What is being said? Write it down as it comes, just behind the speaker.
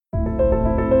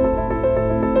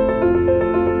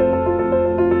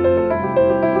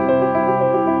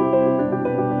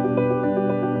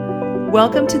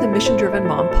Welcome to the Mission Driven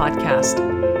Mom Podcast.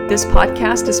 This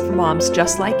podcast is for moms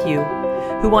just like you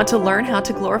who want to learn how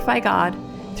to glorify God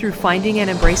through finding and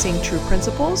embracing true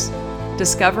principles,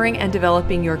 discovering and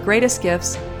developing your greatest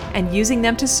gifts, and using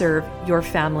them to serve your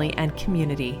family and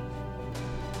community.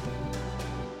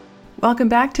 Welcome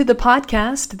back to the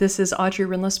podcast. This is Audrey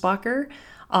Rindlisbacher,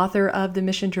 author of The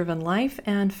Mission Driven Life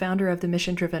and founder of The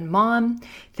Mission Driven Mom.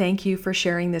 Thank you for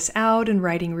sharing this out and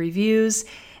writing reviews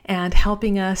and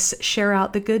helping us share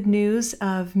out the good news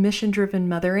of mission-driven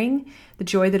mothering, the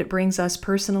joy that it brings us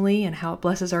personally and how it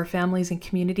blesses our families and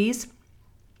communities.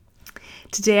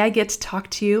 Today I get to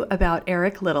talk to you about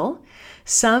Eric Liddell.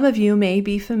 Some of you may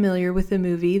be familiar with the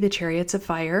movie The Chariots of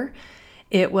Fire.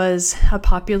 It was a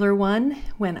popular one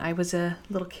when I was a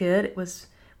little kid. It was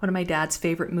one of my dad's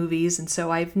favorite movies, and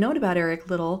so I've known about Eric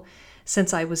Liddell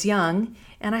since I was young,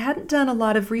 and I hadn't done a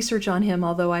lot of research on him,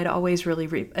 although I'd always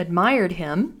really admired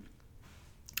him.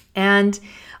 And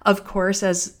of course,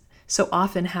 as so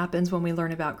often happens when we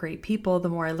learn about great people, the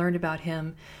more I learned about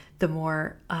him, the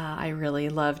more I really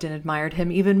loved and admired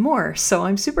him even more. So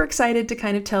I'm super excited to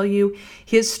kind of tell you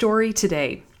his story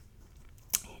today.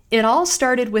 It all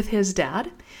started with his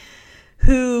dad,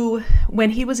 who,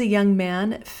 when he was a young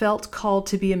man, felt called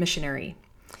to be a missionary.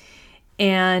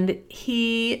 And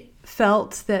he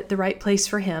felt that the right place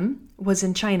for him was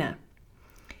in China.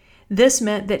 This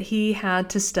meant that he had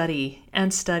to study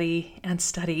and study and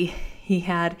study. He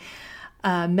had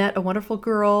met a wonderful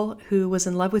girl who was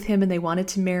in love with him and they wanted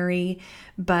to marry,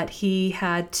 but he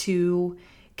had to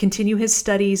continue his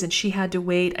studies and she had to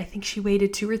wait. I think she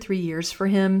waited 2 or 3 years for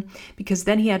him because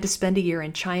then he had to spend a year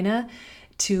in China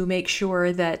to make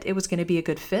sure that it was going to be a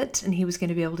good fit and he was going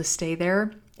to be able to stay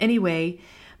there. Anyway,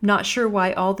 not sure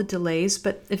why all the delays,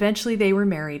 but eventually they were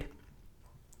married.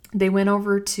 They went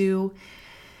over to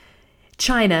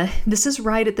China. This is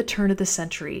right at the turn of the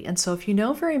century. And so if you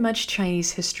know very much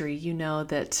Chinese history, you know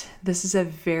that this is a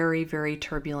very, very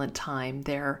turbulent time.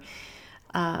 They're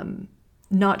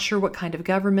not sure what kind of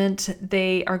government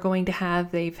they are going to have.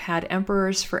 They've had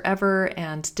emperors forever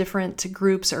and different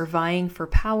groups are vying for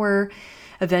power.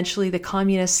 Eventually the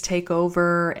communists take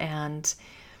over, and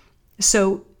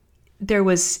so there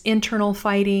was internal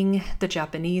fighting. The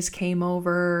Japanese came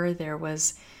over. There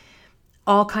was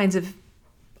all kinds of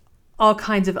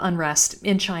unrest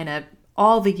in China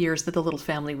all the years that the little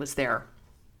family was there.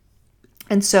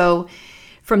 And so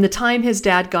from the time his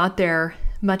dad got there,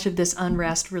 much of this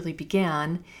unrest really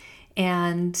began.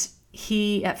 And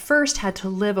he at first had to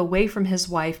live away from his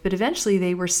wife, but eventually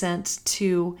they were sent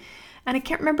to, and I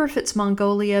can't remember if it's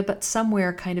Mongolia, but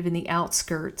somewhere kind of in the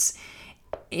outskirts,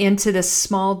 into this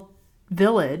small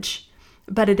village,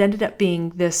 but it ended up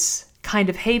being this kind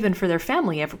of haven for their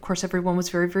family. Of course, everyone was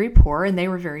very, very poor, and they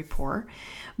were very poor,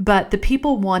 but the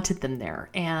people wanted them there,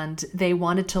 and they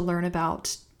wanted to learn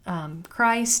about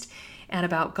Christ and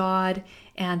about God,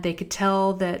 and they could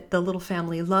tell that the little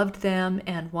family loved them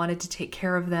and wanted to take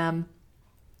care of them,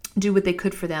 do what they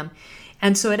could for them.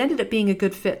 And so it ended up being a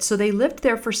good fit. So they lived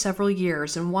there for several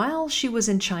years, and while she was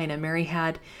in China, Mary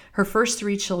had her first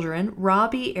 3 children,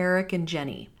 Robbie, Eric, and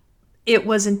Jenny. It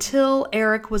was until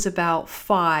Eric was about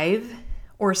 5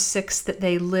 or 6 that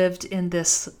they lived in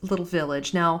this little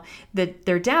village. Now,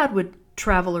 their dad would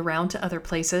travel around to other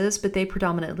places, but they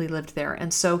predominantly lived there.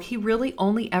 And so he really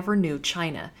only ever knew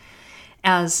China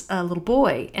as a little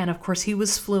boy. And of course, he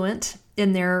was fluent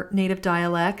in their native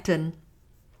dialect and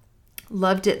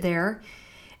loved it there.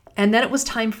 And then it was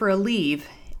time for a leave.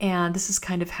 And this is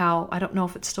kind of how, I don't know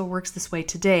if it still works this way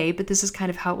today, but this is kind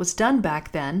of how it was done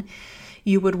back then.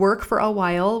 You would work for a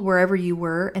while wherever you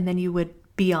were, and then you would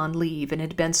be on leave. And it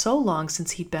had been so long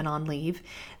since he'd been on leave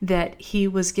that he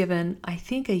was given, I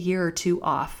think, a year or 2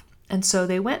 off. And so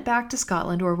they went back to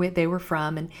Scotland, where they were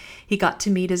from, and he got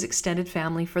to meet his extended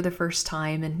family for the first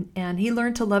time. And he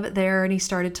learned to love it there, and he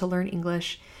started to learn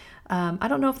English. I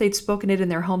don't know if they'd spoken it in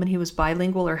their home and he was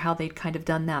bilingual or how they'd kind of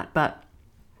done that. But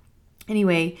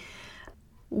anyway,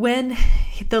 when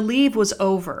the leave was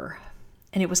over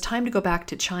and it was time to go back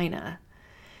to China,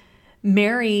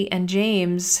 Mary and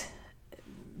James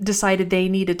decided they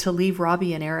needed to leave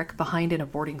Robbie and Eric behind in a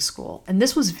boarding school. And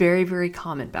this was very, very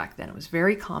common back then. It was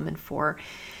very common for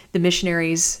the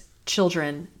missionaries'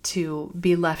 children to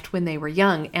be left when they were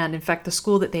young. And in fact, the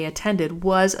school that they attended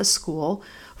was a school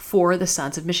for the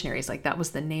sons of missionaries. Like, that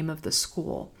was the name of the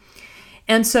school.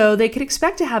 And so they could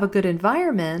expect to have a good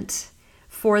environment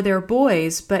for their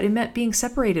boys, but it meant being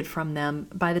separated from them.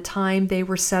 By the time they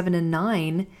were 7 and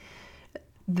 9,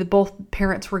 both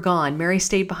parents were gone. Mary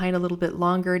stayed behind a little bit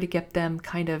longer to get them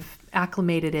kind of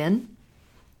acclimated in.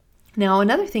 Now,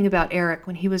 another thing about Eric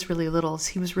when he was really little is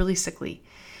he was really sickly.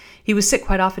 He was sick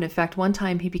quite often. In fact, one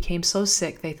time he became so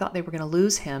sick they thought they were going to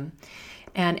lose him.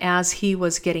 And as he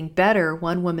was getting better,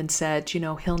 one woman said,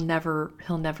 he'll never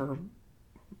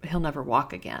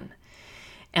walk again.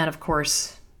 And of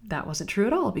course, that wasn't true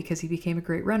at all because he became a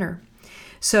great runner.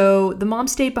 So the mom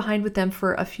stayed behind with them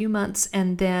for a few months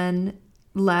and then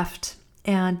left,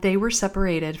 and they were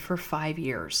separated for 5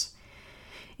 years.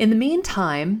 In the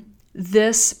meantime,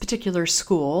 this particular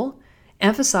school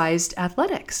emphasized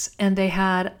athletics, and they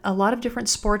had a lot of different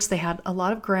sports. They had a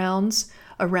lot of grounds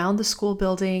around the school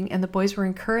building, and the boys were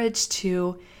encouraged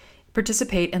to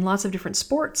participate in lots of different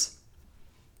sports.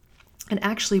 And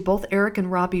actually, both Eric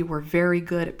and Robbie were very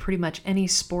good at pretty much any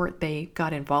sport they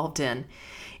got involved in.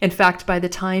 In fact, by the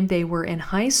time they were in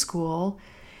high school,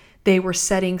 they were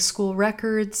setting school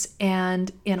records,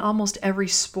 and in almost every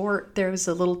sport, there was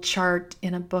a little chart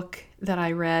in a book that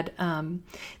I read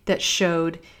that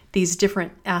showed these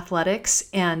different athletics,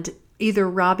 and either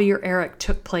Robbie or Eric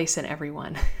took place in every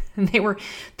one. And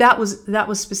that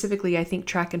was specifically, I think,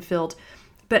 track and field.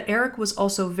 But Eric was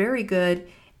also very good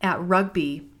at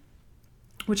rugby,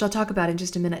 which I'll talk about in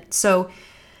just a minute. So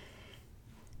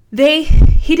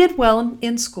he did well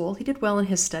in school. He did well in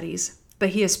his studies, but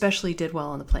he especially did well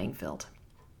on the playing field.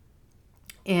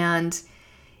 And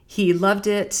he loved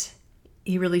it.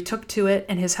 He really took to it,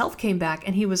 and his health came back,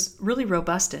 and he was really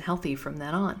robust and healthy from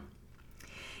then on.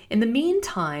 In the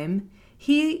meantime,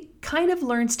 he kind of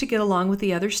learns to get along with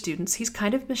the other students. He's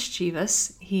kind of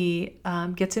mischievous. He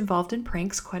gets involved in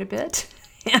pranks quite a bit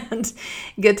and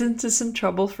gets into some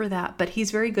trouble for that, but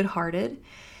he's very good-hearted.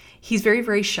 He's very,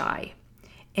 very shy.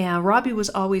 And Robbie was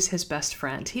always his best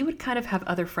friend. He would kind of have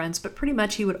other friends, but pretty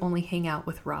much he would only hang out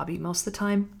with Robbie most of the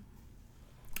time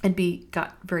and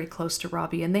got very close to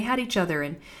Robbie. And they had each other,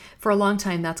 and for a long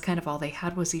time, that's kind of all they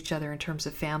had was each other in terms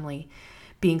of family,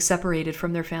 being separated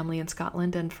from their family in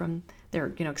Scotland and from their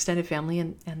extended family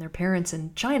and their parents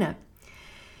in China.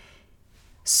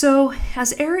 So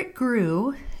as Eric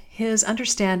grew, his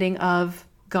understanding of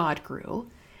God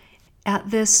grew. At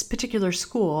this particular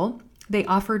school, they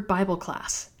offered Bible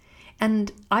class.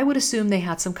 And I would assume they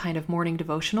had some kind of morning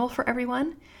devotional for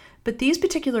everyone. But these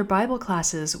particular Bible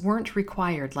classes weren't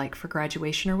required, like for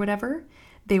graduation or whatever.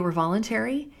 They were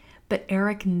voluntary, but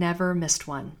Eric never missed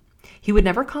one. He would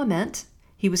never comment.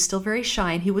 He was still very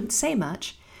shy and he wouldn't say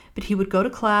much, but he would go to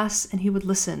class and he would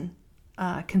listen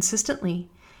consistently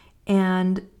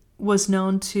and was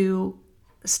known to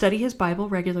study his Bible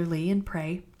regularly and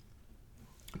pray.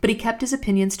 But he kept his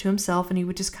opinions to himself and he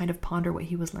would just kind of ponder what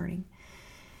he was learning.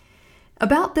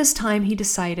 About this time, he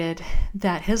decided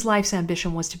that his life's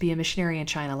ambition was to be a missionary in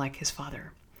China like his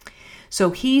father. So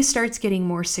he starts getting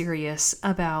more serious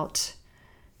about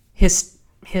his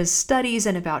studies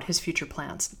and about his future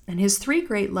plans. And his three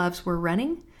great loves were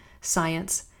running,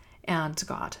 science, and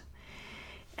God.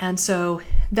 And so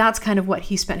that's kind of what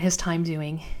he spent his time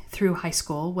doing through high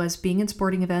school, was being in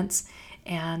sporting events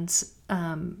and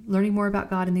learning more about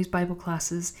God in these Bible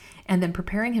classes, and then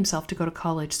preparing himself to go to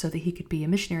college so that he could be a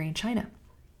missionary in China.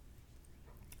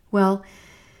 Well,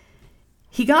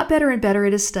 he got better and better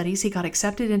at his studies. He got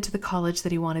accepted into the college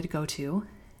that he wanted to go to.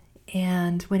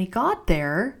 And when he got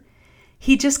there,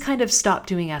 he just kind of stopped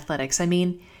doing athletics. I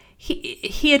mean,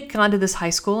 he had gone to this high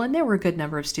school and there were a good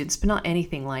number of students, but not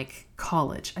anything like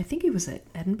college. I think he was at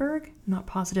Edinburgh, I'm not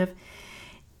positive.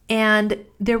 And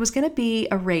there was going to be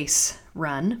a race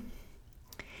run.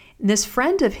 This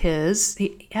friend of his,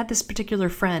 he had this particular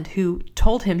friend who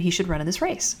told him he should run in this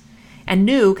race and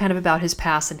knew kind of about his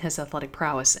past and his athletic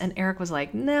prowess. And Eric was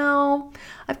like, no,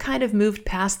 I've kind of moved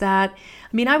past that.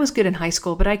 I mean, I was good in high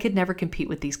school, but I could never compete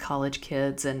with these college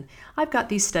kids. And I've got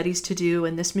these studies to do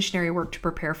and this missionary work to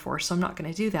prepare for, so I'm not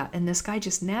going to do that. And this guy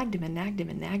just nagged him and nagged him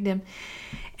and nagged him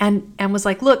and was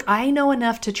like, look, I know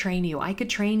enough to train you. I could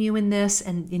train you in this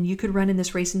and you could run in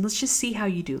this race and let's just see how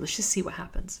you do. Let's just see what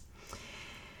happens.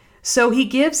 So he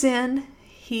gives in.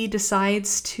 He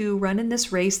decides to run in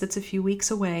this race that's a few weeks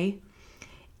away.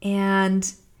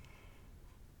 And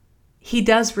he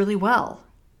does really well.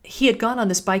 He had gone on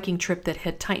this biking trip that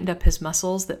had tightened up his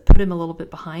muscles, that put him a little bit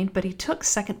behind, but he took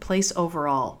second place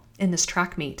overall in this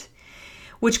track meet,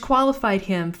 which qualified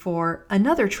him for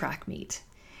another track meet.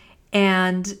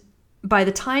 And by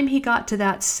the time he got to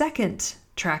that second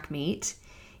track meet,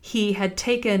 he had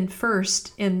taken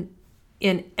first in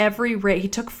every race. He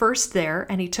took first there,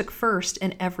 and he took first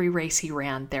in every race he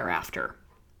ran thereafter.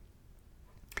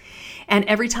 And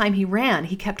every time he ran,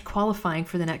 he kept qualifying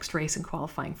for the next race and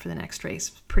qualifying for the next race.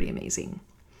 Pretty amazing.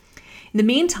 In the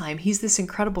meantime, he's this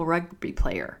incredible rugby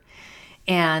player.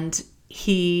 And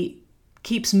he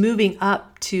keeps moving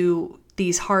up to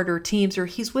these harder teams, or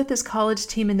he's with his college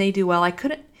team and they do well. I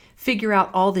couldn't figure out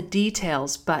all the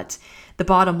details, but the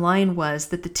bottom line was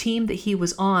that the team that he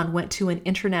was on went to an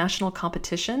international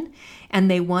competition,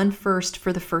 and they won first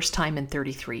for the first time in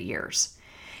 33 years.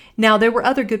 Now, there were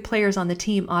other good players on the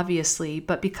team, obviously,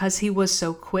 but because he was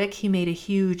so quick, he made a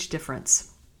huge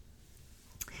difference.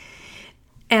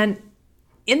 And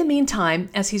in the meantime,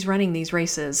 as he's running these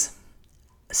races,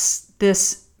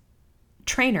 this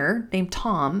trainer named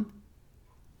Tom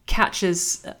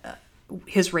catches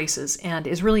his races and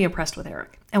is really impressed with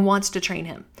Eric and wants to train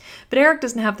him. But Eric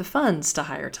doesn't have the funds to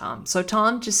hire Tom. So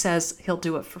Tom just says he'll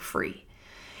do it for free.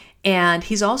 And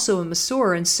he's also a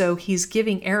masseur, and so he's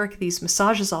giving Eric these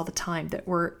massages all the time that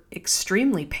were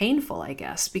extremely painful, I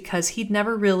guess, because he'd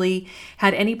never really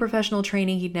had any professional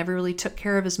training. He'd never really took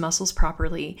care of his muscles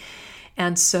properly.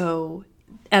 And so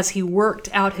as he worked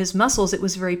out his muscles, it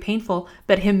was very painful,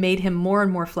 but it made him more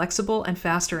and more flexible and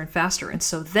faster and faster. And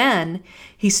so then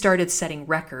he started setting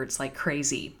records like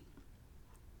crazy.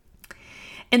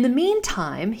 In the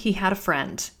meantime, he had a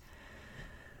friend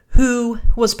who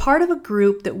was part of a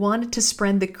group that wanted to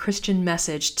spread the Christian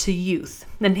message to youth.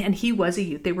 And he was a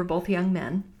youth. They were both young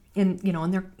men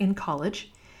in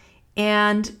college.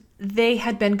 And they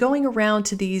had been going around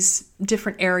to these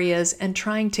different areas and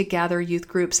trying to gather youth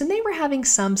groups, and they were having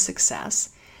some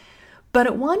success. But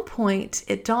at one point,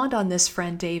 it dawned on this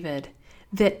friend, David,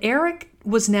 that Eric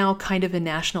was now kind of a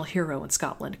national hero in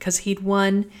Scotland because he'd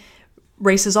won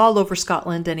races all over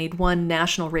Scotland and he'd won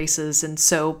national races. And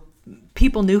so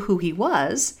people knew who he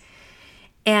was.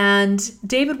 And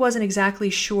David wasn't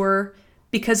exactly sure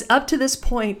because up to this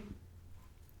point,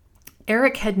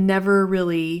 Eric had never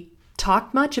really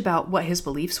talked much about what his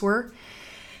beliefs were.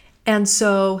 And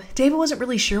so David wasn't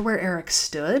really sure where Eric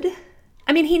stood.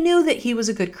 I mean, he knew that he was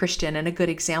a good Christian and a good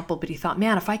example, but he thought,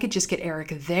 man, if I could just get Eric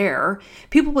there,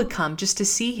 people would come just to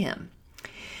see him.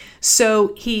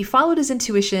 So he followed his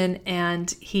intuition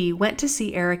and he went to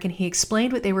see Eric and he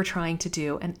explained what they were trying to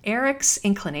do. And Eric's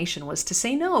inclination was to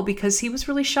say no because he was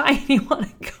really shy and he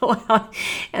wanted to go out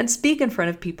and speak in front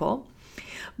of people.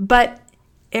 But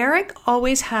Eric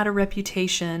always had a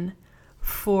reputation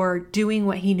for doing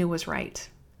what he knew was right.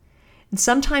 And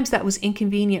sometimes that was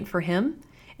inconvenient for him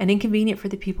and inconvenient for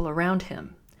the people around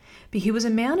him. But he was a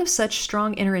man of such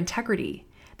strong inner integrity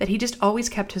that he just always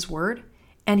kept his word,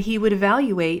 and he would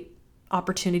evaluate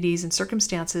opportunities and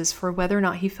circumstances for whether or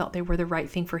not he felt they were the right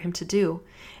thing for him to do.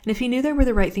 And if he knew they were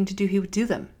the right thing to do, he would do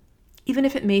them, even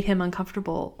if it made him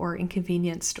uncomfortable or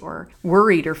inconvenienced or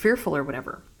worried or fearful or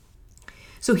whatever.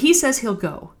 So he says he'll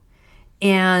go,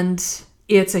 and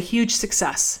it's a huge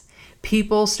success.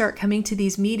 People start coming to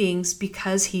these meetings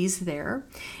because he's there.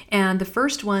 And the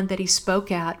first one that he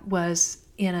spoke at was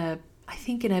in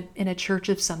a church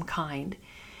of some kind.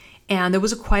 And there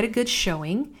was quite a good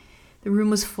showing. The room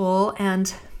was full,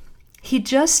 and he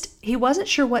wasn't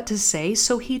sure what to say,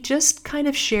 so he just kind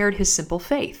of shared his simple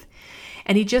faith.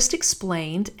 And he just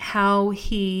explained how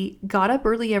he got up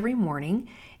early every morning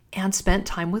and spent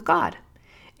time with God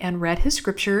and read his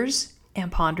scriptures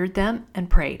and pondered them and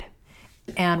prayed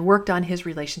and worked on his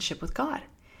relationship with God,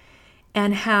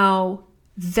 and how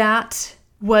that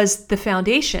was the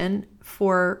foundation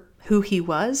for who he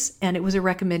was, and it was a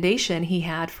recommendation he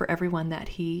had for everyone that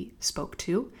he spoke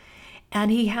to.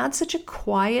 And he had such a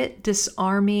quiet,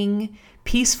 disarming,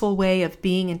 peaceful way of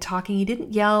being and talking. He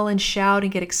didn't yell and shout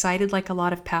and get excited like a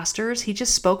lot of pastors. He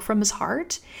just spoke from his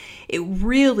heart. It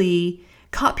really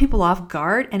caught people off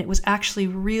guard, and it was actually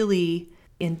really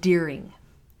endearing.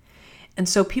 And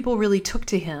so people really took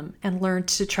to him and learned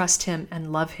to trust him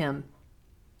and love him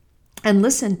and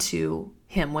listen to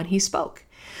him when he spoke.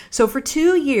 So for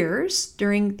 2 years,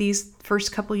 during these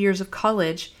first couple years of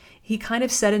college, he kind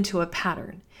of set into a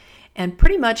pattern. And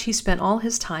pretty much he spent all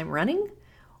his time running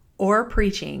or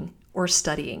preaching or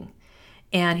studying.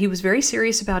 And he was very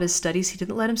serious about his studies. He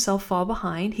didn't let himself fall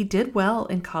behind. He did well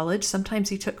in college. Sometimes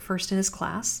he took first in his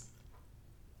class.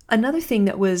 Another thing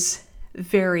that was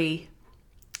very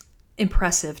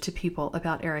impressive to people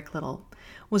about Eric Liddell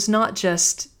was not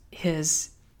just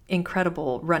his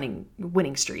incredible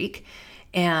winning streak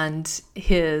and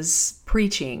his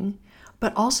preaching,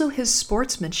 but also his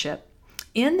sportsmanship.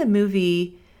 In the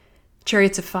movie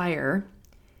Chariots of Fire,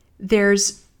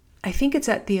 I think it's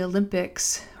at the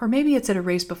Olympics, or maybe it's at a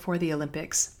race before the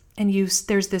Olympics, and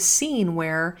there's this scene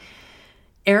where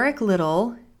Eric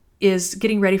Liddell is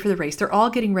getting ready for the race. They're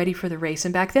all getting ready for the race,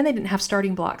 and back then they didn't have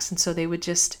starting blocks, and so they would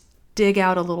just dig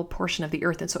out a little portion of the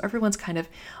earth, and so everyone's kind of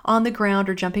on the ground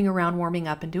or jumping around, warming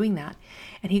up and doing that.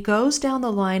 And he goes down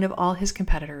the line of all his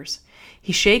competitors.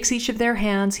 He shakes each of their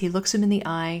hands, he looks them in the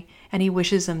eye, and he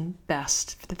wishes them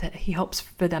best. He hopes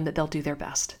for them that they'll do their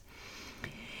best.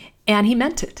 And he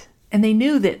meant it. And they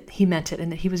knew that he meant it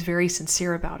and that he was very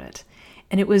sincere about it.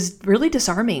 And it was really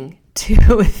disarming to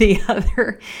the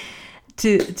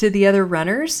other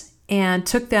runners and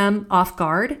took them off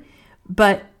guard,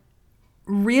 but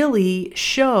really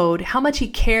showed how much he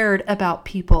cared about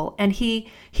people. And he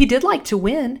did like to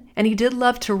win, and he did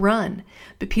love to run,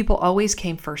 but people always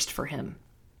came first for him.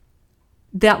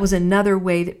 That was another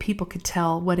way that people could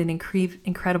tell what an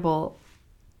incredible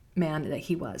man that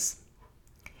he was.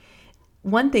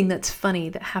 One thing that's funny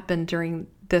that happened during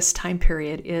this time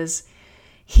period is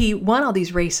he won all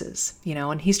these races,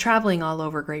 and he's traveling all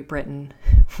over Great Britain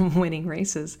winning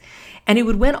races. And he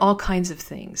would win all kinds of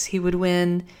things. He would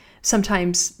win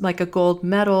sometimes like a gold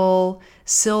medal,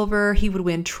 silver. He would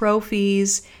win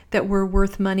trophies that were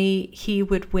worth money. He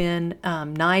would win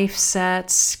knife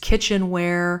sets,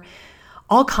 kitchenware,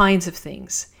 all kinds of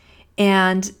things.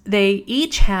 And they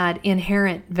each had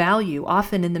inherent value,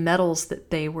 often in the metals that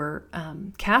they were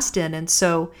cast in. And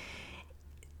so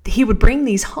he would bring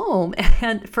these home,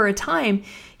 and for a time,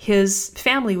 his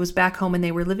family was back home and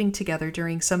they were living together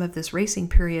during some of this racing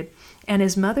period. And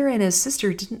his mother and his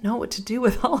sister didn't know what to do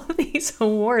with all of these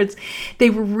awards. They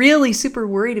were really super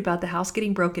worried about the house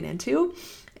getting broken into.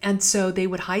 And so they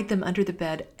would hide them under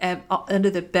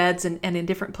the beds and in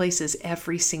different places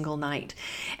every single night.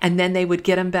 And then they would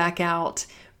get them back out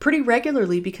pretty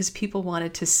regularly because people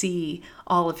wanted to see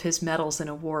all of his medals and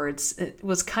awards. It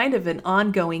was kind of an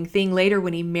ongoing thing. Later,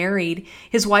 when he married,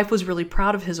 his wife was really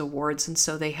proud of his awards, and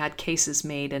so they had cases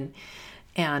made,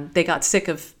 and they got sick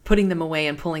of putting them away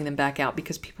and pulling them back out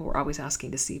because people were always asking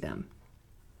to see them.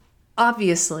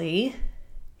 Obviously,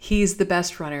 he's the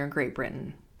best runner in Great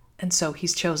Britain, and so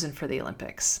he's chosen for the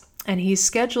Olympics. And he's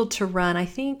scheduled to run, I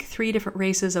think, 3 different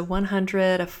races, a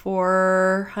 100, a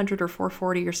 400 or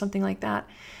 440 or something like that,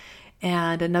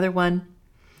 and another one.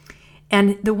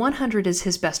 And the 100 is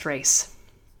his best race.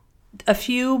 A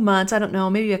few months, I don't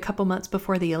know, maybe a couple months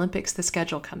before the Olympics, the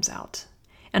schedule comes out.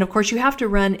 And of course, you have to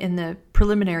run in the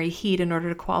preliminary heat in order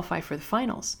to qualify for the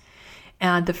finals.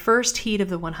 And the first heat of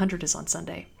the 100 is on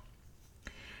Sunday.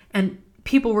 And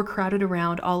people were crowded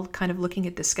around, all kind of looking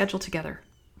at this schedule together.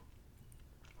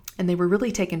 And they were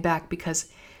really taken back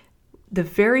because the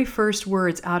very first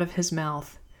words out of his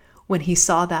mouth when he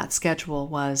saw that schedule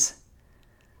was,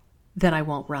 "Then I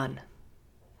won't run."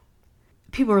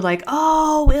 People were like,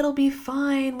 "Oh, it'll be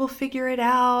fine. We'll figure it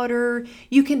out." Or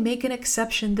you can make an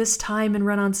exception this time and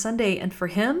run on Sunday. And for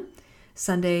him,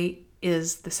 Sunday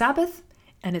is the Sabbath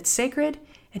and it's sacred,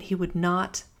 and he would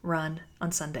not run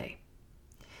on Sunday.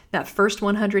 That first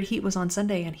 100 heat was on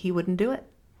Sunday and he wouldn't do it.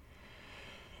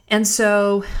 And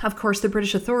so, of course, the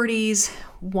British authorities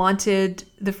wanted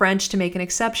the French to make an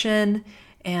exception,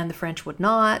 and the French would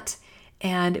not,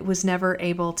 and it was never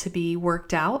able to be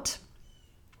worked out.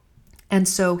 And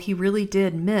so he really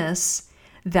did miss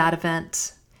that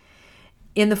event.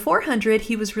 In the 400,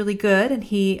 he was really good, and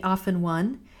he often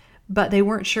won, but they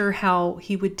weren't sure how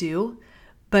he would do.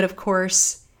 But of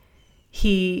course,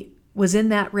 he was in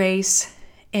that race,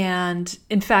 and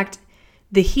in fact,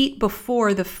 the heat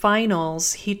before the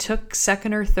finals, he took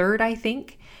second or third, I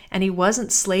think, and he wasn't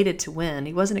slated to win.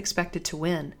 He wasn't expected to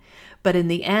win. But in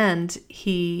the end,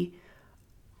 he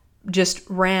just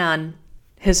ran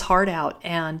his heart out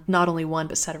and not only won,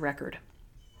 but set a record.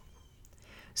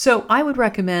 So I would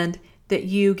recommend that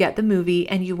you get the movie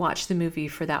and you watch the movie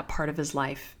for that part of his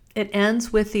life. It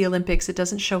ends with the Olympics. It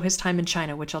doesn't show his time in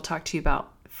China, which I'll talk to you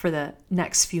about for the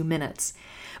next few minutes.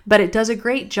 But it does a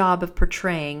great job of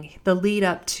portraying the lead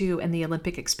up to and the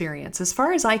Olympic experience. As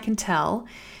far as I can tell,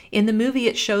 in the movie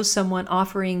it shows someone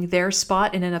offering their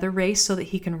spot in another race so that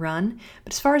he can run.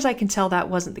 But as far as I can tell, that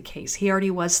wasn't the case. He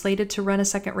already was slated to run a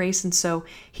second race, and so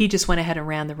he just went ahead and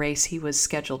ran the race he was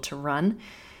scheduled to run.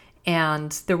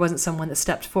 And there wasn't someone that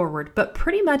stepped forward. But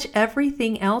pretty much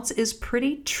everything else is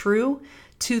pretty true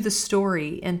to the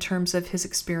story in terms of his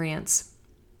experience.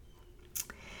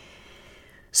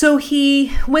 So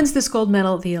he wins this gold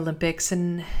medal at the Olympics,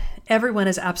 and everyone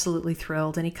is absolutely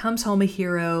thrilled. And he comes home a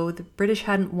hero. The British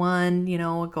hadn't won,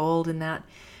 a gold in that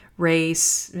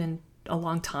race in a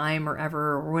long time or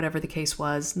ever, or whatever the case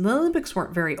was. And the Olympics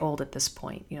weren't very old at this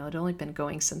point. It had only been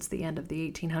going since the end of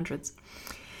the 1800s.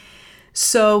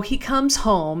 So he comes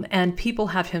home, and people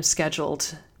have him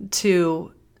scheduled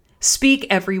to speak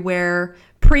everywhere,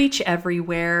 preach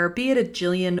everywhere, be at a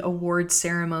jillion award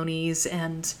ceremonies,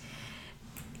 and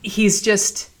he's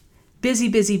just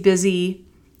busy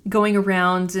going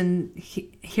around and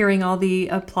hearing all the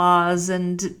applause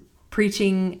and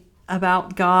preaching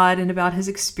about God and about his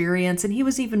experience. And he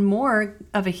was even more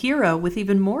of a hero with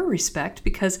even more respect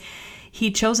because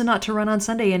he'd chosen not to run on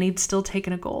Sunday and he'd still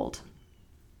taken a gold.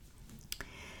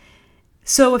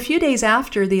 So a few days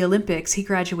after the Olympics, he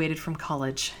graduated from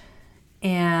college.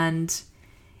 And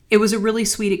it was a really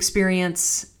sweet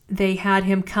experience. They had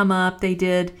him come up.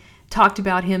 Talked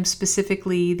about him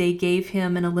specifically. They gave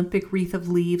him an Olympic wreath of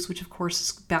leaves, which of course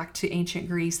is back to ancient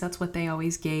Greece. That's what they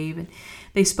always gave. And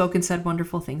they spoke and said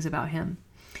wonderful things about him.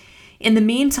 In the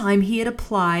meantime, he had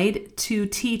applied to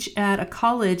teach at a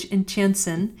college in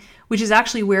Shenzhen, which is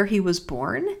actually where he was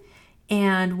born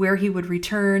and where he would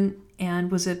return, and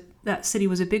that city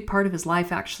was a big part of his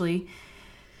life, actually.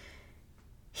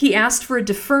 He asked for a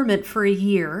deferment for a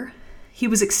year. He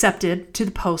was accepted to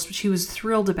the post, which he was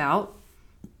thrilled about.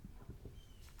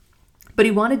 But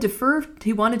he wanted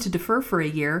to defer for a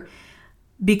year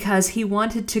because he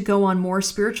wanted to go on more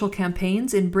spiritual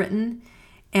campaigns in Britain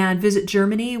and visit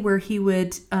Germany, where he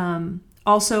would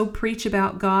also preach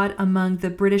about God among the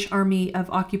British Army of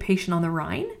Occupation on the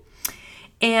Rhine.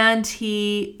 And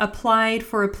he applied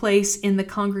for a place in the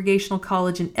Congregational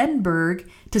College in Edinburgh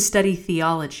to study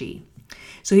theology.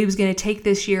 So he was going to take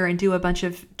this year and do a bunch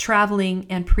of traveling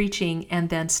and preaching and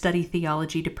then study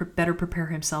theology to better prepare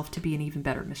himself to be an even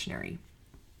better missionary.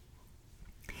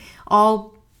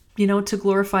 All, to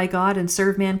glorify God and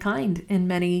serve mankind in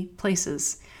many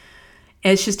places.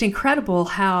 It's just incredible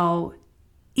how,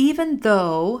 even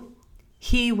though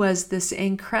he was this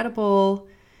incredible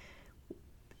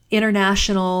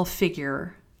international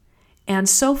figure and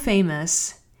so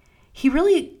famous, he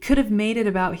really could have made it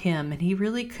about him, and he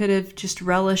really could have just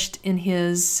relished in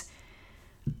his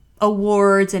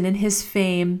awards and in his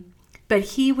fame, but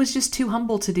he was just too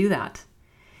humble to do that.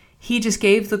 He just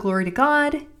gave the glory to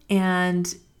God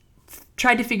and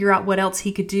tried to figure out what else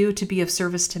he could do to be of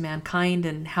service to mankind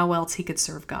and how else he could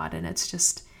serve God. And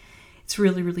it's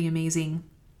really, really amazing.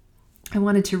 I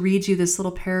wanted to read you this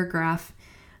little paragraph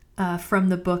from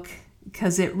the book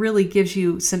because it really gives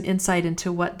you some insight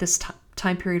into what this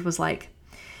time period was like.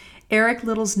 Eric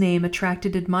Liddell's name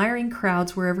attracted admiring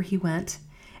crowds wherever he went.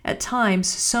 At times,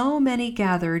 so many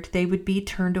gathered they would be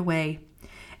turned away.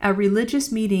 At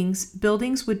religious meetings,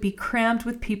 buildings would be crammed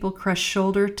with people crushed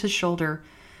shoulder to shoulder.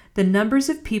 The numbers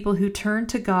of people who turned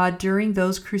to God during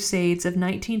those crusades of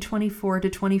 1924 to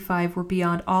 25 were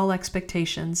beyond all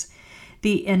expectations.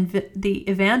 The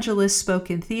evangelists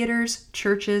spoke in theaters,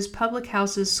 churches, public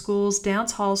houses, schools,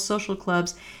 dance halls, social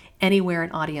clubs, anywhere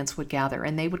an audience would gather.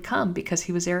 And they would come because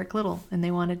he was Eric Liddell, and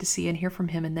they wanted to see and hear from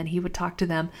him. And then he would talk to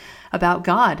them about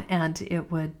God, and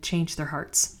it would change their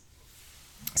hearts.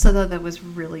 So that was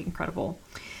really incredible.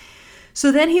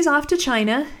 So then he's off to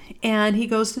China, and he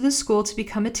goes to this school to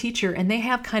become a teacher. And they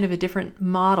have kind of a different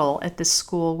model at this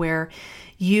school where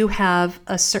you have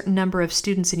a certain number of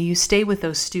students and you stay with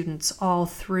those students all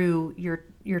through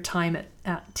your time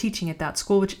at teaching at that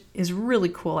school, which is really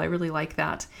cool. I really like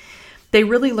that. They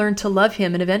really learned to love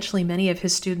him, and eventually many of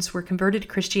his students were converted to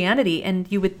Christianity. And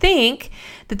you would think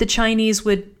that the Chinese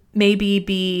would maybe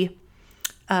be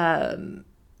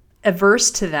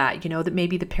averse to that, that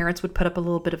maybe the parents would put up a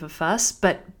little bit of a fuss,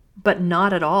 but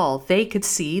not at all. They could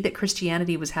see that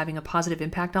Christianity was having a positive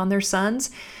impact on their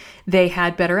sons. They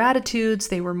had better attitudes.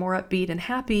 They were more upbeat and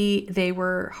happy. They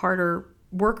were harder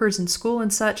workers in school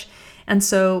and such. And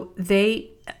so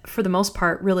they, for the most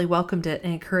part, really welcomed it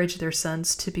and encouraged their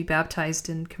sons to be baptized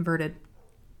and converted.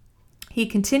 He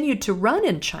continued to run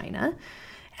in China,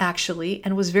 actually,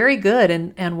 and was very good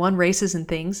and won races and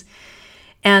things.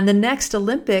 And the next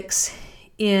Olympics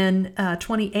in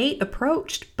 28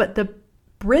 approached, but the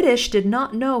British did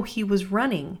not know he was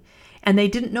running, and they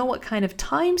didn't know what kind of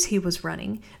times he was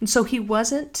running, and so he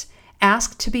wasn't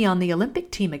asked to be on the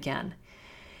Olympic team again.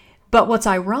 But what's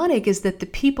ironic is that the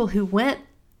people who went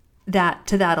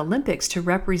to that Olympics to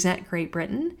represent Great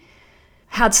Britain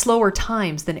had slower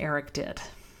times than Eric did.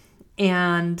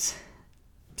 And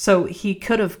so he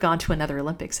could have gone to another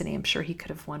Olympics, and I'm sure he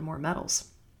could have won more medals.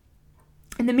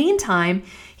 In the meantime,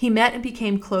 he met and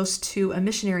became close to a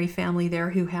missionary family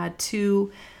there who had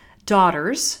 2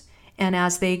 daughters. And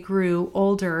as they grew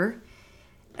older,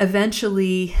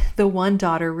 eventually the one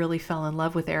daughter really fell in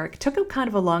love with Eric. It took him kind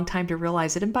of a long time to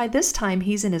realize it. And by this time,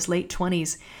 he's in his late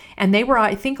 20s. And they were,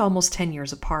 I think, almost 10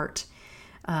 years apart,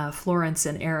 Florence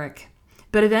and Eric.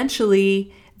 But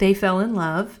eventually they fell in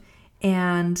love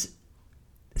and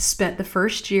spent the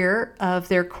first year of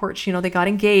their court. They got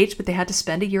engaged, but they had to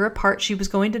spend a year apart. She was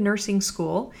going to nursing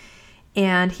school,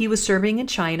 and he was serving in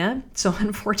China. So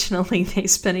unfortunately, they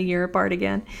spent a year apart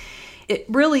again. It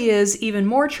really is even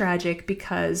more tragic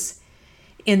because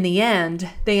in the end,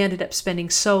 they ended up spending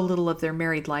so little of their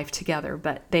married life together,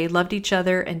 but they loved each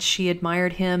other, and she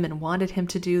admired him and wanted him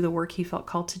to do the work he felt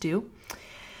called to do.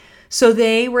 So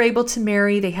they were able to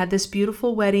marry. They had this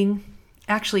beautiful wedding,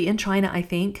 actually in China, I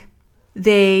think.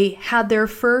 They had their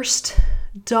first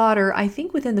daughter, I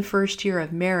think within the first year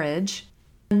of marriage.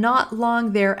 Not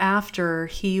long thereafter,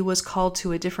 he was called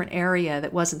to a different area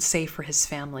that wasn't safe for his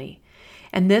family.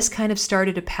 And this kind of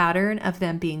started a pattern of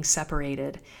them being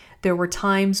separated. There were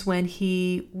times when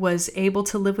he was able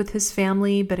to live with his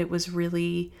family, but it was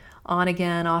really on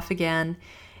again, off again.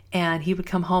 And he would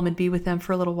come home and be with them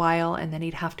for a little while, and then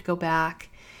he'd have to go back.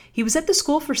 He was at the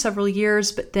school for several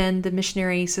years, but then the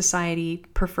missionary society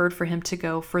preferred for him to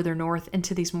go further north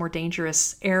into these more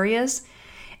dangerous areas.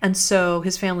 And so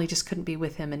his family just couldn't be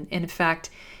with him. And in fact,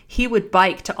 he would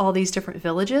bike to all these different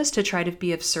villages to try to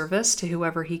be of service to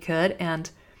whoever he could. And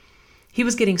he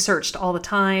was getting searched all the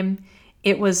time.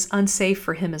 It was unsafe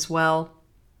for him as well.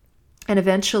 And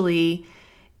eventually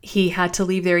he had to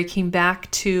leave there. He came back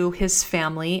to his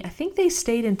family. I think they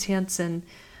stayed in tents and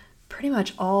pretty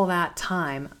much all that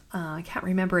time. I can't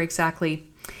remember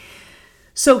exactly.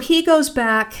 So he goes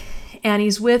back and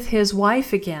he's with his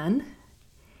wife again,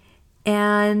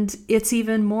 and it's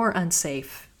even more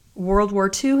unsafe. World War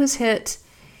II has hit.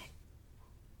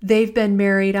 They've been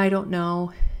married, I don't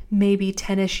know, maybe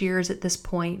 10-ish years at this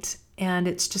point, and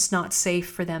it's just not safe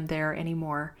for them there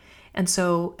anymore. And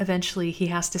so eventually he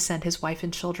has to send his wife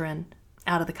and children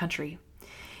out of the country.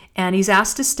 And he's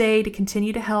asked to stay to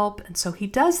continue to help. And so he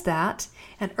does that.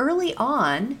 And early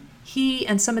on, he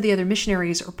and some of the other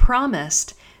missionaries are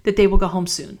promised that they will go home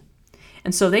soon.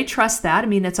 And so they trust that. I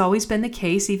mean, it's always been the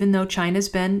case, even though China's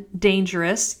been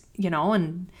dangerous,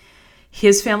 and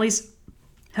his families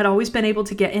had always been able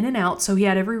to get in and out. So he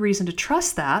had every reason to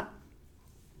trust that.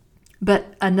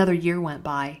 But another year went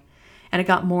by, and it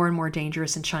got more and more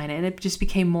dangerous in China. And it just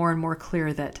became more and more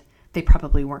clear that they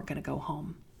probably weren't going to go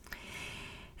home.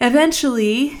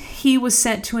 Eventually, he was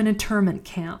sent to an internment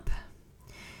camp,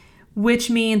 which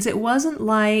means it wasn't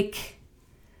like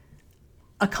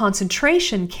a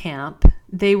concentration camp.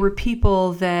 They were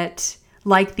people that,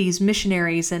 like these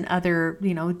missionaries and other,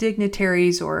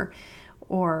 dignitaries or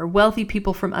wealthy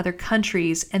people from other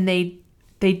countries, and they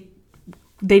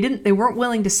weren't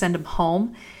willing to send them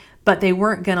home, but they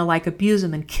weren't going to abuse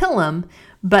them and kill them,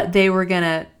 but they were going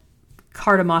to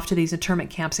cart them off to these internment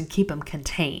camps and keep them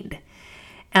contained.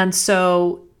 And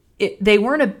so they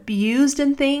weren't abused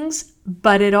in things,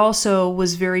 but it also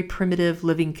was very primitive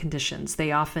living conditions.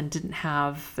 They often didn't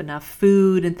have enough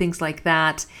food and things like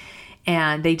that,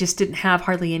 and they just didn't have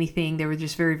hardly anything. They were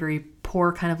just very, very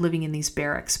poor kind of living in these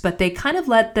barracks. But they kind of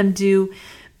let them do,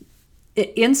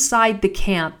 inside the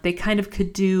camp, they kind of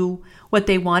could do what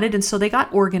they wanted, and so they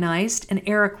got organized, and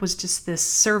Eric was just this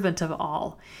servant of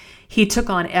all. He took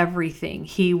on everything.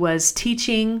 He was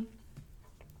teaching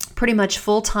pretty much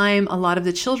full-time a lot of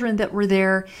the children that were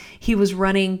there. He was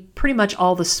running pretty much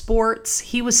all the sports.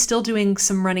 He was still doing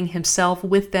some running himself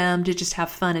with them to just have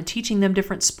fun and teaching them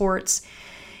different sports.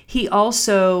 He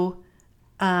also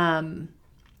he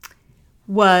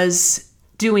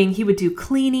would do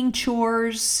cleaning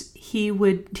chores. He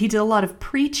did a lot of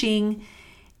preaching,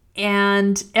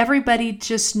 and everybody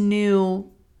just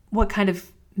knew what kind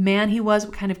of man he was,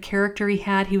 what kind of character he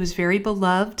had. He was very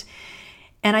beloved.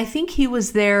 And I think he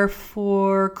was there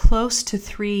for close to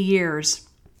 3 years.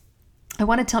 I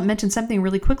want to mention something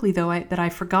really quickly, though, that I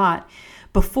forgot.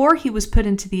 Before he was put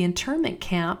into the internment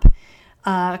camp,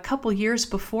 a couple years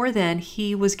before then,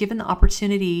 he was given the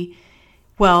opportunity.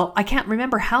 Well, I can't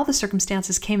remember how the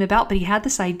circumstances came about, but he had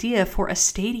this idea for a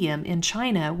stadium in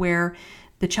China where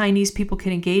the Chinese people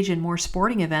could engage in more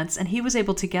sporting events, and he was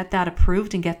able to get that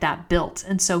approved and get that built.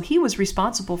 And so he was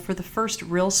responsible for the first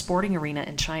real sporting arena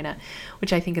in China,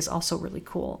 which I think is also really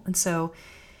cool. And so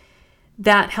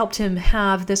that helped him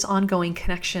have this ongoing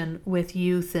connection with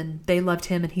youth, and they loved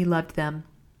him and he loved them.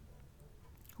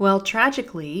 Well,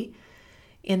 tragically,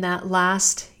 in that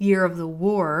last year of the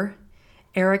war,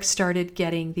 Eric started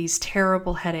getting these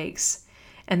terrible headaches,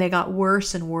 and they got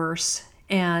worse and worse.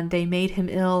 And they made him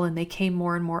ill, and they came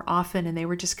more and more often, and they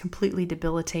were just completely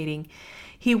debilitating.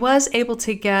 He was able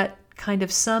to get kind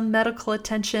of some medical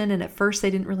attention, and at first they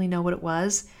didn't really know what it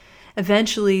was.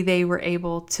 Eventually they were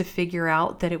able to figure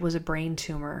out that it was a brain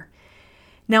tumor.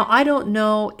 Now, I don't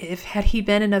know if had he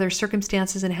been in other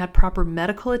circumstances and had proper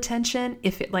medical attention,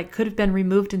 if it could have been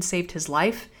removed and saved his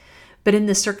life. But in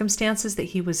the circumstances that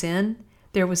he was in,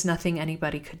 there was nothing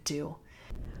anybody could do.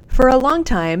 For a long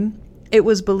time, it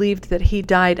was believed that he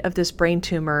died of this brain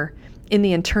tumor in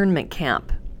the internment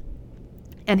camp.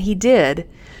 And he did,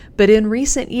 but in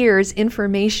recent years,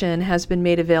 information has been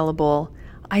made available,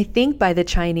 I think by the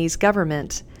Chinese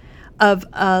government, of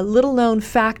a little-known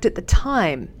fact at the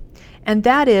time. And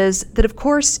that is that, of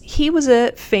course, he was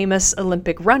a famous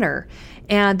Olympic runner,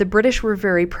 and the British were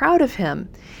very proud of him.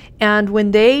 And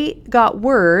when they got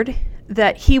word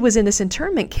that he was in this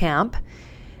internment camp,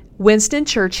 Winston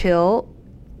Churchill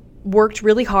worked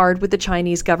really hard with the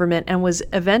Chinese government and was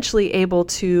eventually able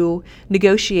to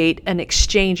negotiate an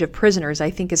exchange of prisoners, I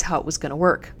think is how it was going to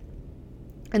work.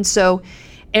 And so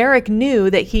Eric knew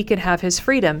that he could have his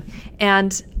freedom.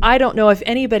 And I don't know if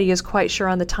anybody is quite sure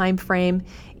on the time frame,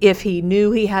 if he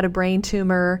knew he had a brain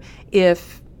tumor,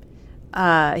 if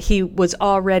he was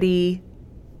already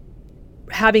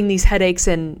having these headaches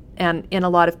and in a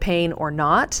lot of pain or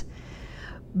not.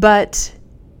 But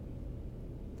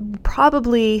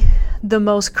probably the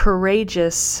most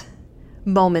courageous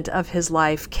moment of his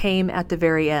life came at the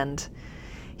very end.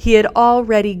 He had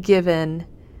already given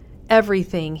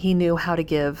everything he knew how to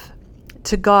give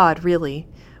to God, really,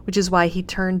 which is why he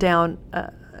turned down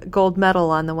a gold medal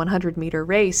on the 100-meter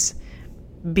race,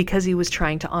 because he was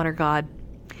trying to honor God.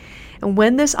 And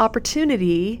when this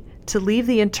opportunity to leave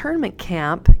the internment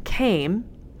camp came,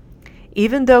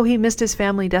 even though he missed his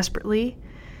family desperately,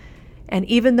 and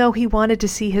even though he wanted to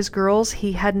see his girls,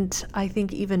 he hadn't, I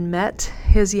think, even met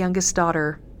his youngest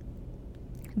daughter.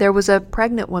 There was a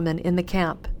pregnant woman in the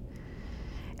camp,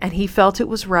 and he felt it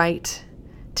was right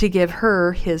to give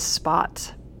her his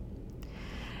spot.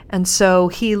 And so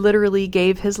he literally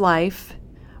gave his life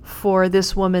for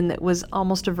this woman that was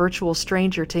almost a virtual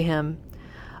stranger to him,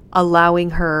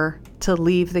 allowing her to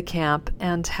leave the camp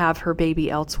and have her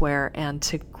baby elsewhere and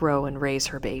to grow and raise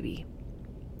her baby.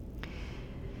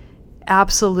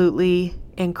 Absolutely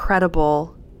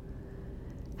incredible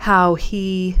how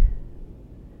he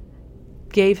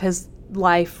gave his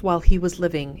life while he was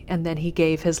living, and then he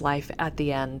gave his life at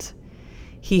the end.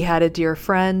 He had a dear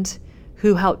friend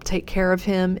who helped take care of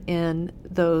him in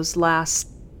those last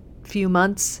few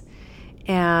months,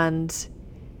 and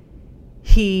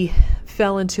he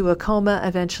fell into a coma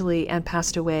eventually and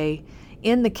passed away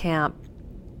in the camp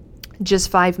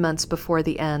just 5 months before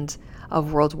the end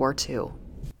of World War II.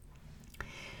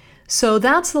 So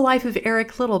that's the life of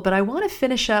Eric Liddell, but I want to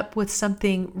finish up with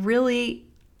something really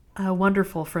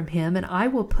wonderful from him, and I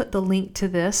will put the link to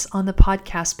this on the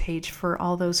podcast page for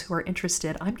all those who are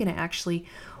interested. I'm going to actually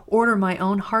order my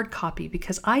own hard copy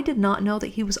because I did not know that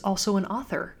he was also an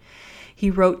author.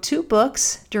 He wrote 2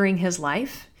 books during his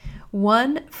life,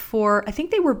 one for, I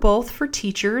think they were both for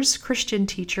teachers, Christian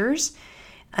teachers.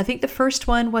 I think the first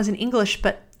one was in English,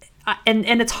 but and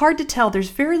it's hard to tell.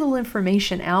 There's very little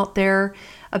information out there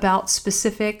about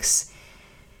specifics.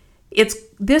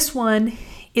 This one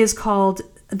is called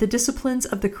The Disciplines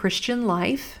of the Christian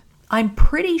Life. I'm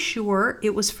pretty sure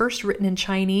it was first written in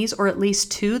Chinese, or at least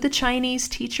to the Chinese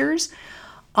teachers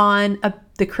on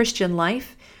the Christian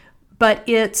life. But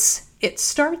it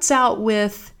starts out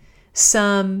with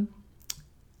some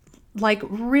like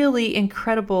really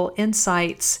incredible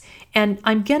insights. And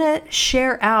I'm going to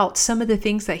share out some of the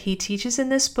things that he teaches in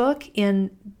this book in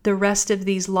the rest of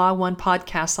these Law 1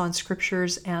 podcasts on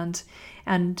scriptures and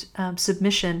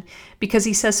submission, because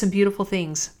he says some beautiful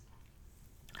things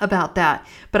about that.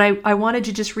 But I wanted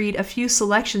to just read a few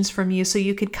selections from you so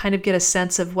you could kind of get a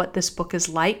sense of what this book is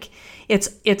like.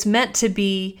 It's meant to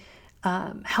be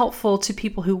helpful to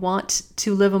people who want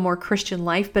to live a more Christian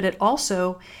life, but it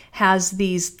also has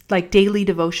these like daily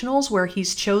devotionals where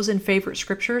he's chosen favorite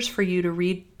scriptures for you to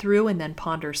read through and then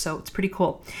ponder. So it's pretty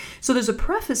cool. So there's a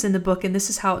preface in the book, and this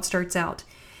is how it starts out.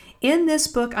 In this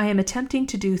book, I am attempting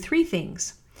to do 3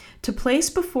 things: to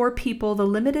place before people the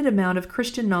limited amount of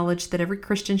Christian knowledge that every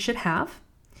Christian should have,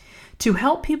 to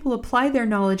help people apply their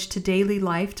knowledge to daily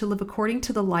life to live according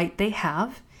to the light they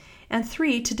have, and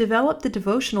 3, to develop the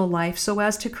devotional life so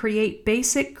as to create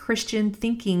basic Christian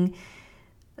thinking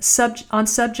on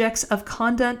subjects of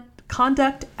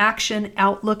conduct, action,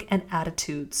 outlook, and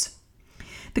attitudes.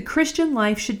 The Christian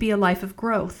life should be a life of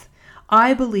growth.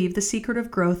 I believe the secret of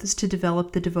growth is to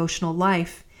develop the devotional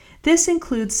life. This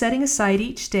includes setting aside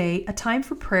each day a time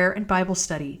for prayer and Bible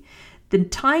study. The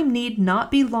time need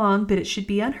not be long, but it should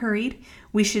be unhurried.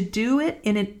 We should do it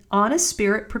in an honest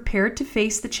spirit, prepared to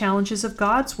face the challenges of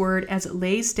God's Word as it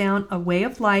lays down a way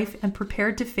of life, and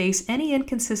prepared to face any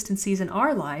inconsistencies in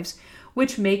our lives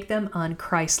which make them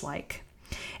un-Christlike.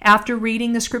 After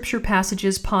reading the scripture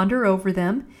passages, ponder over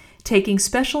them, taking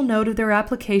special note of their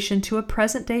application to a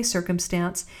present-day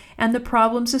circumstance and the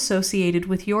problems associated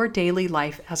with your daily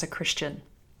life as a Christian.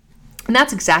 And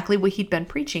that's exactly what he'd been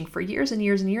preaching for years and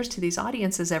years and years to these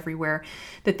audiences everywhere,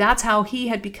 that's how he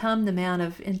had become the man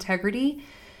of integrity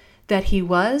that he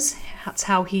was. That's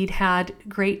how he'd had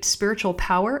great spiritual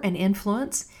power and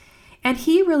influence. And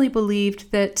he really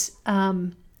believed that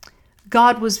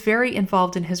God was very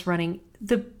involved in his running.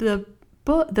 The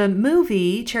the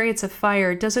movie, Chariots of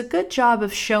Fire, does a good job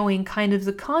of showing kind of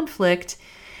the conflict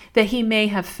that he may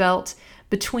have felt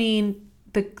between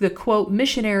the quote,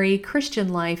 missionary Christian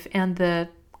life and the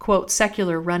quote,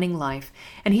 secular running life.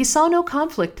 And he saw no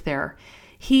conflict there.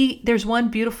 There's one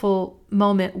beautiful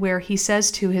moment where he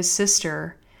says to his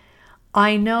sister,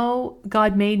 I know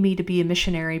God made me to be a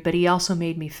missionary, but he also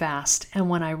made me fast. And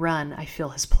when I run, I feel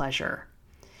his pleasure.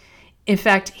 In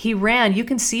fact, he ran. You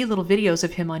can see little videos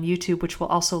of him on YouTube, which we'll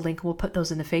also link. We'll put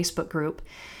those in the Facebook group.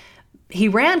 He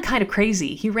ran kind of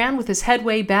crazy. He ran with his head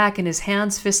way back and his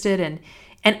hands fisted.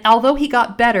 And although he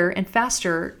got better and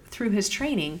faster through his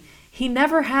training, he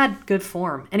never had good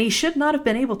form. And he should not have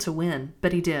been able to win,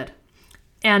 but he did.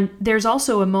 And there's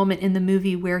also a moment in the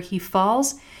movie where he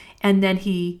falls and then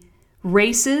he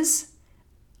races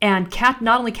and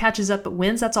not only catches up but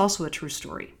wins. That's also a true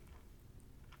story.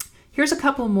 Here's a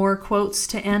couple more quotes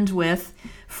to end with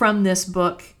from this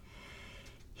book.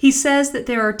 He says that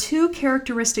there are two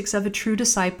characteristics of a true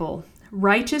disciple.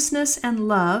 Righteousness and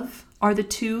love are the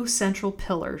two central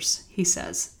pillars, he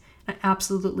says. I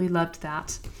absolutely loved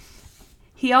that.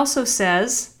 He also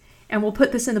says, and we'll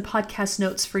put this in the podcast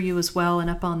notes for you as well and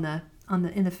up in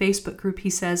the Facebook group, he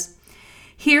says,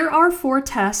 here are 4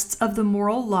 tests of the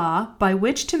moral law by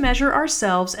which to measure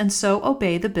ourselves and so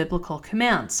obey the biblical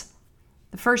commands.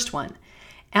 The first one,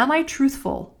 am I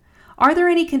truthful? Are there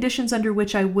any conditions under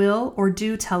which I will or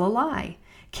do tell a lie?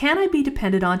 Can I be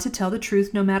depended on to tell the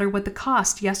truth no matter what the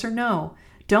cost, yes or no?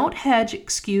 Don't hedge,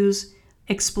 excuse,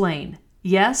 explain,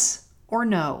 yes or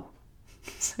no.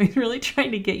 So he's really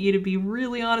trying to get you to be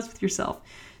really honest with yourself.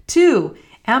 2,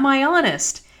 am I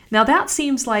honest? Now that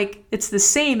seems like it's the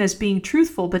same as being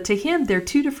truthful, but to him they're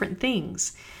two different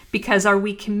things. Because are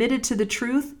we committed to the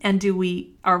truth and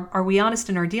are we honest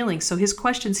in our dealings? So his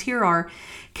questions here are,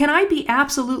 can I be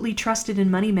absolutely trusted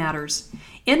in money matters?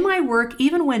 In my work,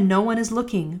 even when no one is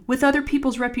looking, with other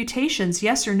people's reputations,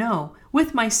 yes or no?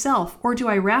 With myself, or do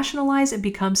I rationalize and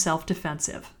become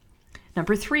self-defensive?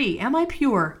 Number 3, am I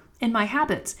pure in my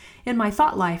habits, in my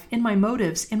thought life, in my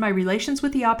motives, in my relations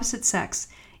with the opposite sex?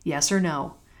 Yes or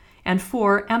no? And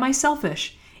 4, am I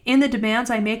selfish? In the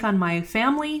demands I make on my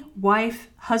family, wife,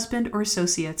 husband, or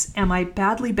associates, am I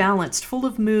badly balanced, full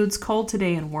of moods, cold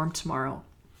today and warm tomorrow?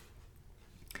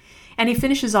 And he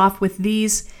finishes off with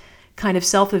these kind of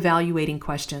self-evaluating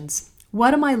questions.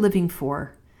 What am I living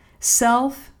for?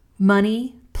 Self,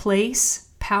 money, place,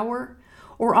 power?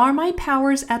 Or are my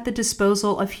powers at the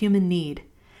disposal of human need,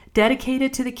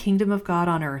 dedicated to the kingdom of God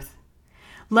on earth?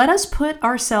 Let us put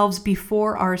ourselves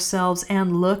before ourselves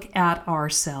and look at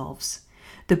ourselves.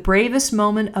 The bravest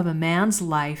moment of a man's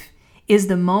life is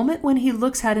the moment when he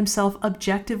looks at himself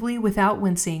objectively without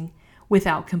wincing,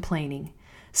 without complaining.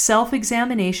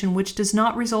 Self-examination which does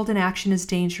not result in action is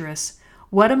dangerous.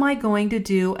 What am I going to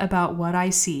do about what I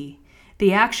see?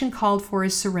 The action called for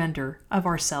is surrender of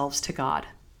ourselves to God.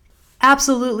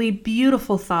 Absolutely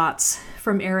beautiful thoughts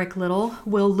from Eric Liddell.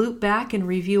 We'll loop back and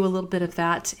review a little bit of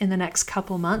that in the next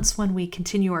couple months when we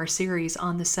continue our series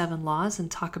on the 7 laws and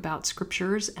talk about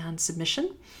scriptures and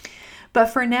submission. But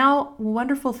for now,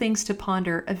 wonderful things to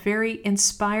ponder, a very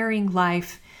inspiring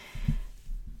life.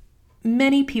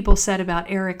 Many people said about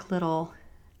Eric Liddell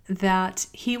that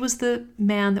he was the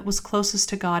man that was closest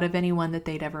to God of anyone that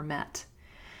they'd ever met,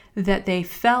 that they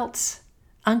felt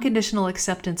unconditional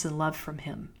acceptance and love from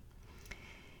him.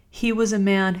 He was a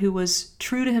man who was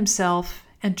true to himself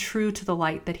and true to the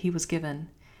light that he was given.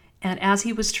 And as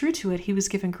he was true to it, he was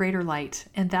given greater light.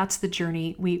 And that's the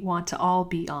journey we want to all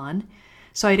be on.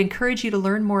 So I'd encourage you to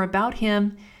learn more about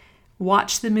him,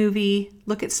 watch the movie,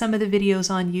 look at some of the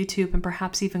videos on YouTube, and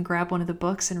perhaps even grab one of the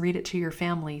books and read it to your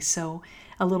family. So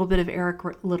a little bit of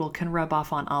Eric Liddell can rub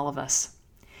off on all of us.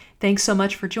 Thanks so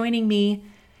much for joining me.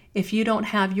 If you don't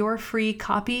have your free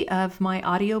copy of my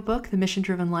audiobook, The Mission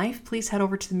Driven Life, please head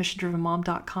over to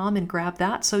themissiondrivenmom.com and grab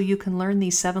that so you can learn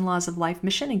these 7 laws of life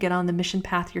mission and get on the mission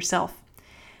path yourself.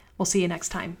 We'll see you next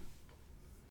time.